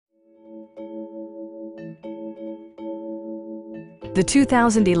The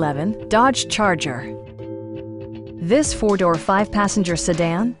 2011 Dodge Charger. This four-door, five-passenger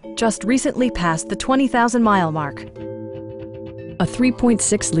sedan just recently passed the 20,000-mile mark. A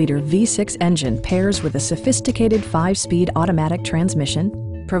 3.6-liter V6 engine pairs with a sophisticated 5-speed automatic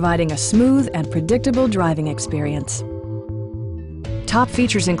transmission, providing a smooth and predictable driving experience. Top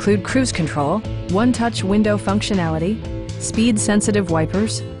features include cruise control, one-touch window functionality, speed-sensitive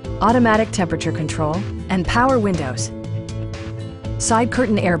wipers, automatic temperature control, and power windows. Side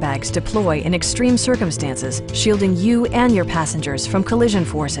curtain airbags deploy in extreme circumstances, shielding you and your passengers from collision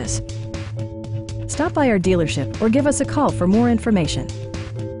forces. Stop by our dealership or give us a call for more information.